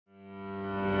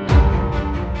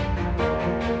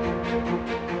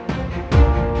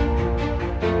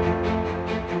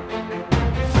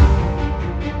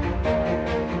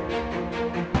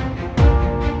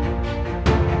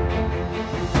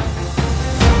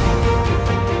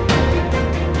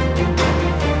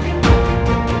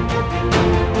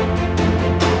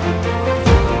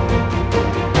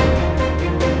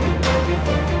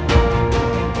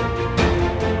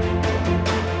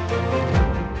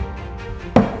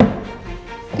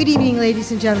Good evening,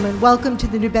 ladies and gentlemen. Welcome to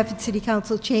the New Bedford City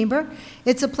Council Chamber.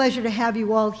 It's a pleasure to have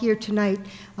you all here tonight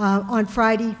on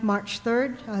Friday, March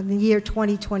 3rd, in the year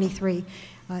 2023.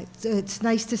 It's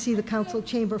nice to see the council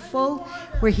chamber full.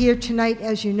 We're here tonight,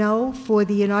 as you know, for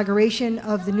the inauguration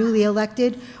of the newly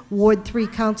elected Ward 3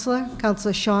 Councilor,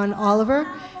 Councilor Shawn Oliver.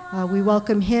 We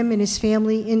welcome him and his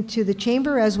family into the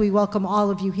chamber, as we welcome all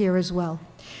of you here as well.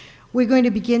 We're going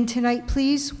to begin tonight,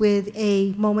 please, with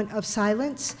a moment of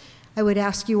silence. I would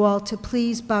ask you all to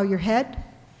please bow your head,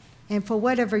 and for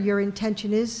whatever your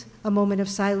intention is, a moment of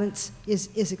silence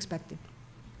is expected.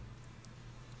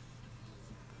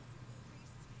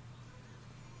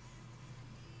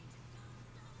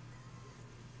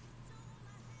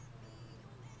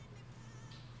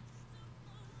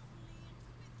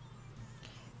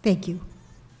 Thank you.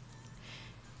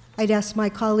 I'd ask my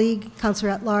colleague,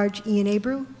 Councilor at Large Ian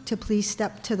Abreu, to please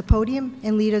step to the podium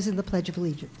and lead us in the Pledge of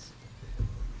Allegiance.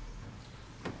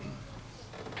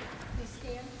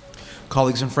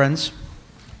 Colleagues and friends,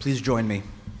 please join me.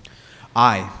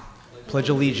 I pledge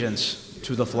allegiance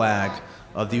to the flag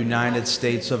of the United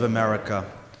States of America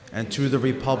and to the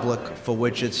republic for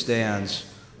which it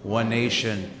stands, one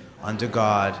nation, under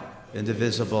God,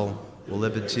 indivisible, with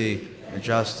liberty and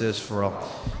justice for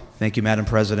all. Thank you, Madam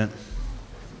President.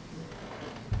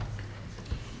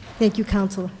 Thank you,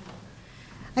 Councilor.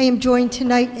 I am joined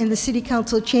tonight in the City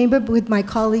Council chamber with my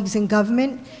colleagues in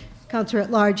government, Councilor at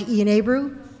Large Ian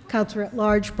Abreu, Councilor at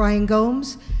Large Brian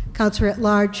Gomes, Councilor at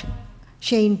Large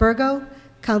Shane Burgo,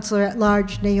 Councilor at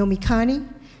Large Naomi Carney,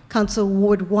 Councilor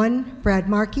Ward 1 Brad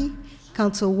Markey,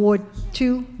 Councilor Ward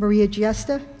 2 Maria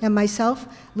Giesta, and myself,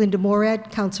 Linda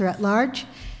Morad, Councilor at Large.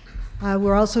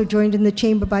 We're also joined in the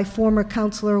chamber by former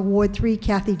Councilor Ward 3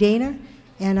 Kathy Dana,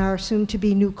 and our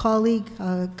soon-to-be new colleague,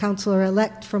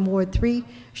 Councilor-elect from Ward 3,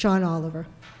 Shawn Oliver.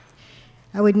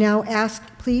 I would now ask,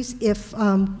 please, if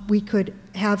we could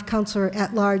have Councilor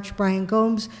at Large Brian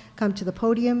Gomes come to the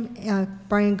podium.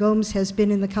 Brian Gomes has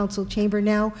been in the council chamber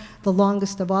now the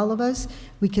longest of all of us.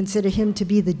 We consider him to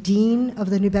be the dean of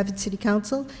the New Bedford City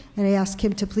Council, and I ask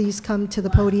him to please come to the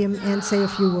podium and say a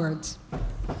few words.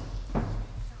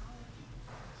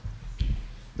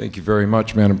 Thank you very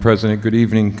much, Madam President. Good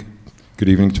evening. Good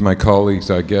evening to my colleagues,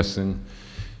 our guests, and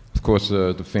of course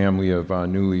the family of our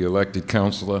newly elected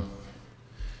councilor.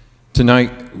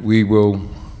 Tonight, we will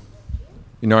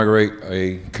inaugurate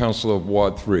a councilor of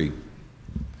Ward 3.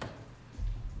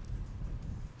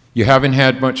 You haven't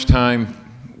had much time,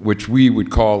 which we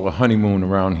would call a honeymoon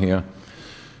around here,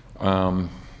 and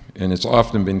it's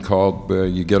often been called,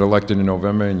 you get elected in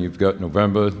November, and you've got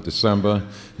November, December,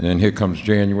 and then here comes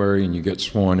January, and you get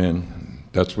sworn in.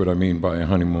 That's what I mean by a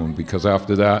honeymoon, because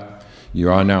after that,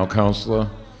 you are now councilor,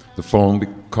 the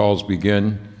phone calls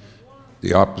begin,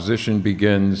 the opposition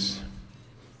begins.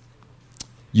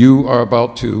 You are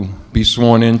about to be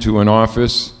sworn into an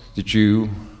office that you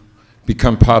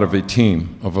become part of a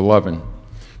team of 11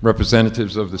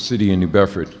 representatives of the city of New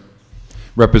Bedford,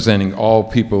 representing all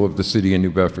people of the city of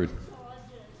New Bedford.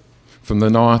 From the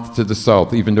north to the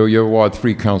south, even though you're Ward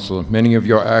 3 councilor, many of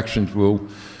your actions will,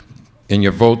 and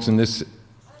your votes in this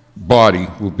body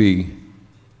will be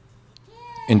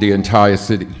in the entire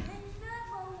city.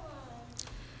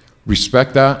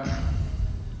 Respect that.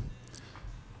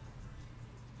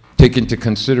 Take into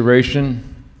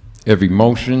consideration every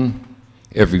motion,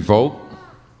 every vote.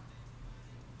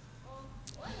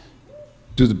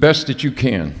 Do the best that you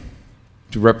can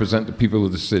to represent the people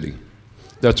of the city.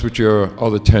 That's what your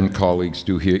other 10 colleagues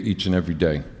do here each and every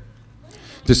day.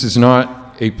 This is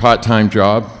not a part-time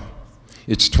job.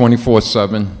 It's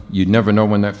 24/7. You never know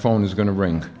when that phone is going to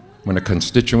ring. When a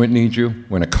constituent needs you,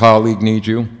 when a colleague needs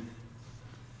you,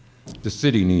 the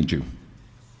city needs you.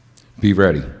 Be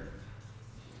ready.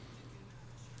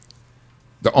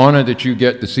 The honor that you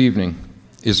get this evening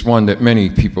is one that many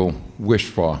people wish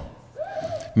for.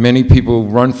 Many people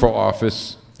run for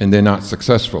office and they're not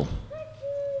successful.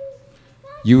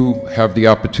 You have the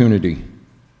opportunity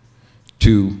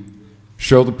to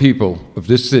show the people of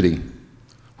this city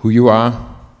who you are,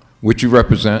 what you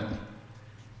represent,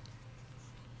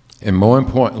 and more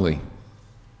importantly,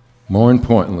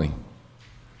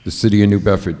 the city of New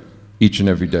Bedford each and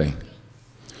every day.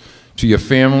 To your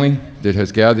family that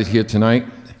has gathered here tonight,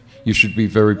 you should be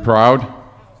very proud.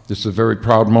 This is a very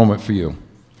proud moment for you.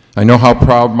 I know how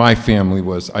proud my family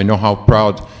was. I know how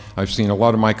proud I've seen a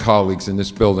lot of my colleagues in this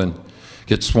building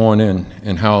get sworn in,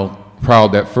 and how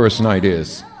proud that first night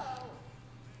is.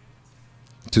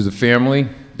 To the family,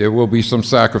 there will be some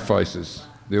sacrifices.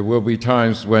 There will be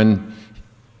times when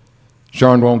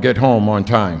Shawn won't get home on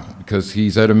time because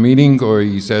he's at a meeting or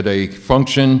he's at a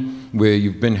function where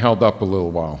you've been held up a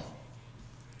little while.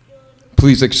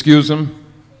 Please excuse him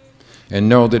and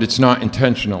know that it's not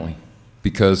intentionally,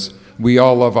 because we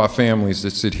all love our families that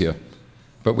sit here,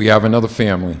 but we have another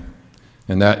family,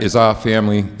 and that is our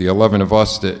family, the 11 of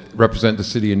us that represent the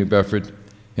city of New Bedford,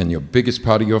 and your biggest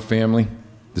part of your family,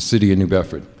 the city of New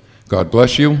Bedford. God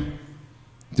bless you.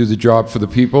 Do the job for the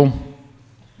people.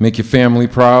 Make your family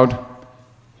proud.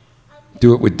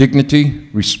 Do it with dignity,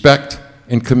 respect,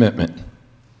 and commitment.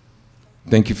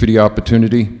 Thank you for the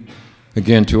opportunity.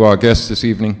 Again, to our guests this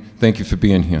evening, thank you for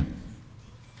being here.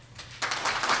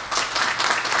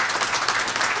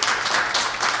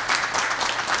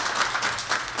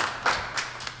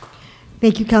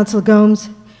 Thank you, Councilor Gomes.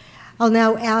 I'll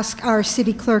now ask our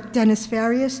City Clerk, Dennis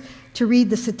Farias, to read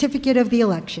the certificate of the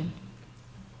election.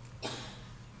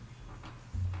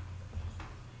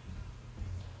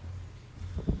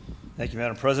 Thank you,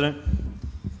 Madam President.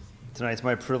 Tonight it's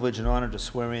my privilege and honor to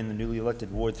swear in the newly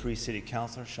elected Ward 3 City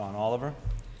Councilor, Shawn Oliver.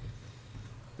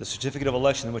 The certificate of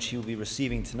election which he will be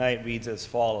receiving tonight reads as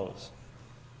follows.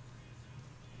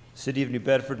 City of New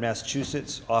Bedford,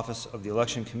 Massachusetts, Office of the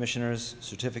Election Commissioner's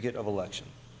Certificate of Election.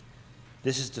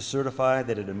 This is to certify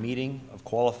that at a meeting of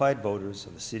qualified voters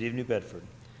of the City of New Bedford,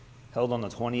 held on the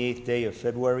 28th day of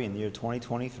February in the year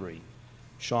 2023,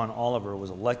 Shawn Oliver was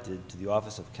elected to the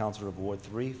office of Councilor of Ward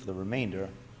 3 for the remainder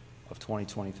of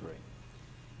 2023,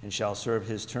 and shall serve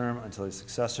his term until his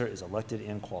successor is elected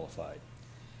and qualified.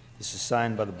 This is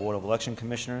signed by the Board of Election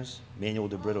Commissioners, Manuel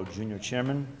DeBrito Jr.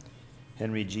 Chairman,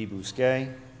 Henry G.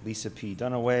 Bousquet, Lisa P.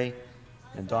 Dunaway,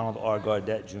 and Donald R.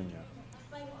 Gaudet Jr.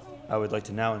 I would like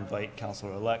to now invite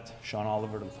Councilor-elect Shawn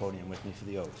Oliver to the podium with me for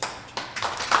the oath.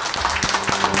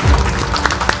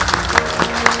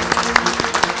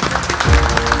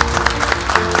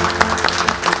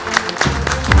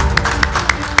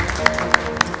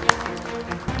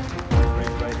 Raise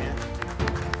your right hand.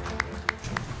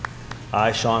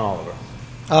 I, Shawn Oliver,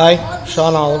 I,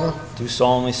 Shawn Oliver, do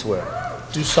solemnly swear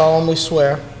do solemnly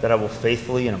swear that I will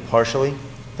faithfully and impartially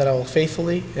that I will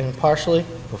faithfully and impartially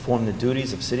perform the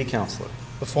duties of City Councilor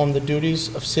perform the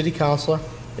duties of City Councilor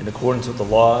in accordance with the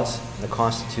laws and the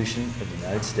Constitution of the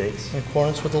United States, in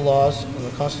accordance with the laws and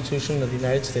the Constitution of the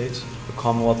United States, the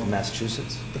Commonwealth of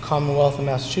Massachusetts, the Commonwealth of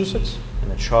Massachusetts, and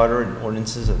the Charter and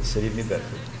ordinances of the City of New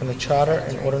Bedford. and the Charter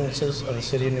and ordinances of the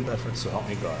City of New Bedford. So help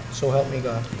me God. So help me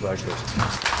God.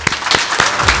 Congratulations.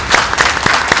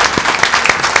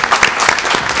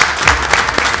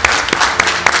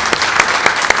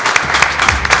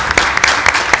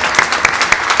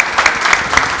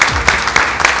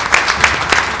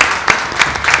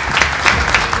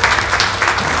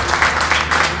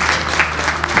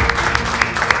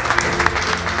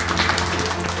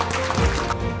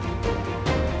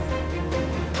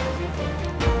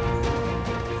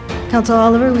 Councilor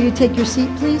Oliver, will you take your seat,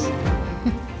 please?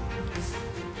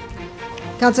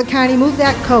 Councilor Carney, move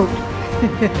that coat.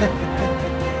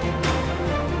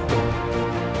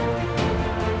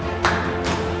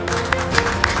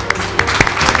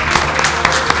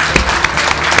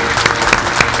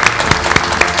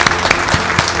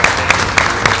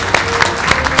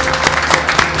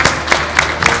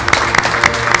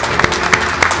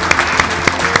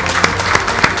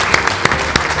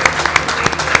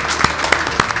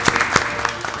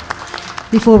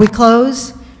 Before we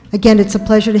close, again, it's a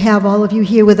pleasure to have all of you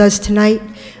here with us tonight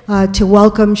to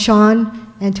welcome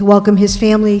Shawn and to welcome his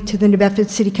family to the New Bedford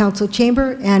City Council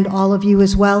Chamber, and all of you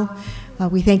as well.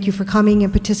 We thank you for coming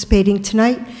and participating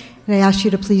tonight, and I ask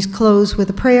you to please close with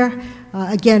a prayer,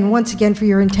 once again for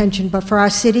your intention, but for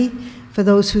our city, for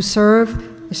those who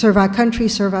serve our country,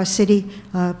 serve our city.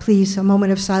 Please, a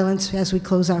moment of silence as we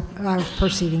close our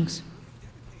proceedings.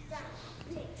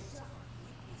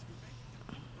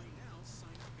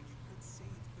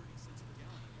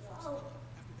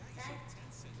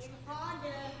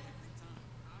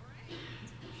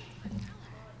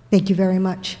 Thank you very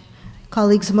much.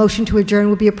 Colleagues, a motion to adjourn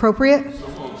would be appropriate?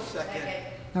 Second.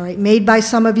 All right, made by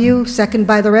some of you, second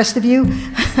by the rest of you.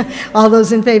 All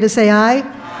those in favor say aye.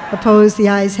 Opposed, the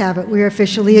ayes have it. We are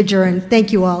officially adjourned.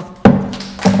 Thank you all.